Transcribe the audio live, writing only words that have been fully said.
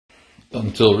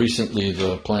until recently,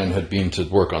 the plan had been to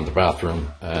work on the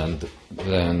bathroom and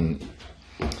then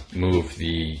move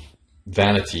the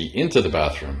vanity into the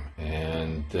bathroom.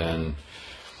 And then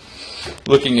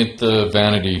looking at the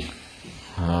vanity,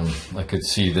 I could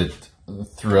see that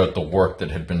throughout the work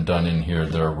that had been done in here,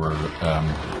 there were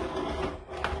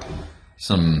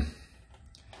some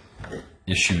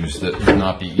issues that would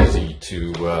not be easy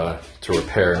to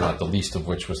repair, not the least of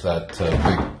which was that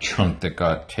big chunk that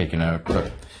got taken out.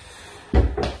 But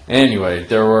anyway,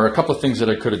 there were a couple of things that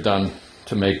I could have done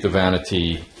to make the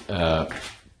vanity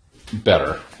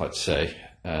better, let's say.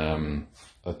 I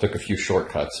took a few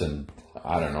shortcuts, and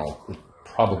I don't know, it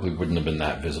probably wouldn't have been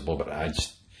that visible, but I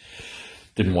just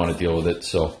didn't want to deal with it,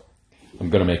 so I'm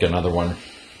going to make another one.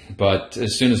 But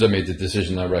as soon as I made the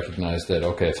decision, I recognized that,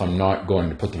 okay, if I'm not going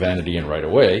to put the vanity in right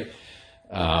away,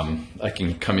 I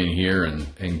can come in here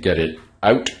and get it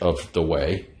out of the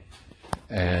way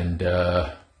and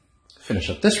finish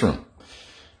up this room.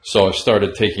 So I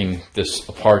started taking this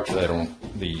apart.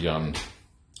 The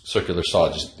circular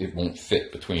saw it won't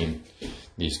fit between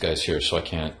these guys here, so I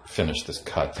can't finish this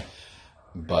cut.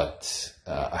 But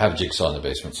I have a jigsaw in the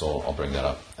basement, so I'll bring that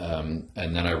up. And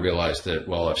then I realized that,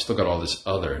 well, I've still got all this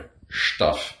other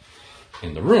stuff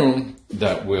in the room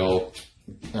that will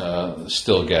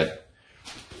still get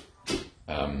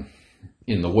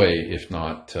in the way, if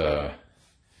not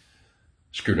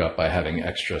screwed up by having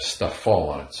extra stuff fall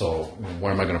on it. So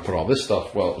where am I going to put all this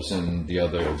stuff? Well, it was in the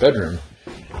other bedroom.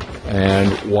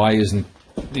 And why isn't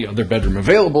the other bedroom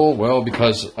available? Well,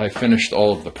 because I finished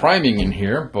all of the priming in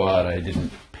here, but I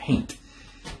didn't paint.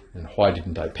 And why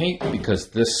didn't I paint? Because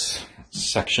this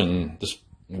section, this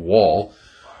wall,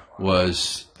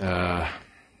 was a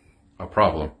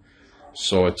problem.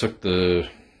 So I took the,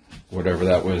 whatever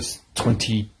that was,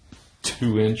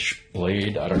 22-inch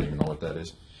blade, I don't even know what that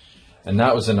is. And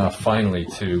that was enough finally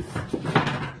to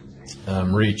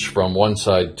reach from one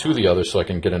side to the other so I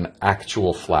can get an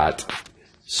actual flat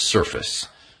surface.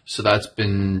 So that's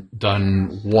been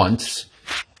done once.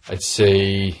 I'd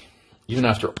say even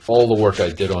after all the work I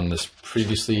did on this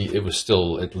previously, it was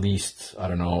still at least, I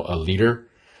don't know, a liter,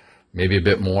 maybe a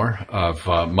bit more of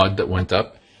mud that went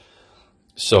up.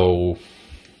 So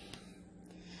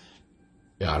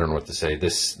yeah, I don't know what to say.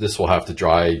 This will have to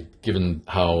dry, given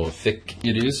how thick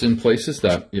it is in places,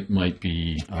 that it might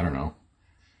be, I don't know,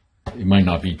 it might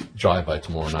not be dry by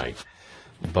tomorrow night.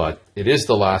 But it is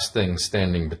the last thing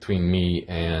standing between me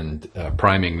and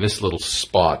priming this little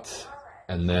spot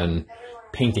and then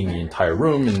painting the entire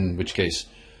room, in which case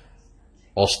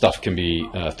all stuff can be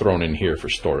thrown in here for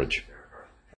storage.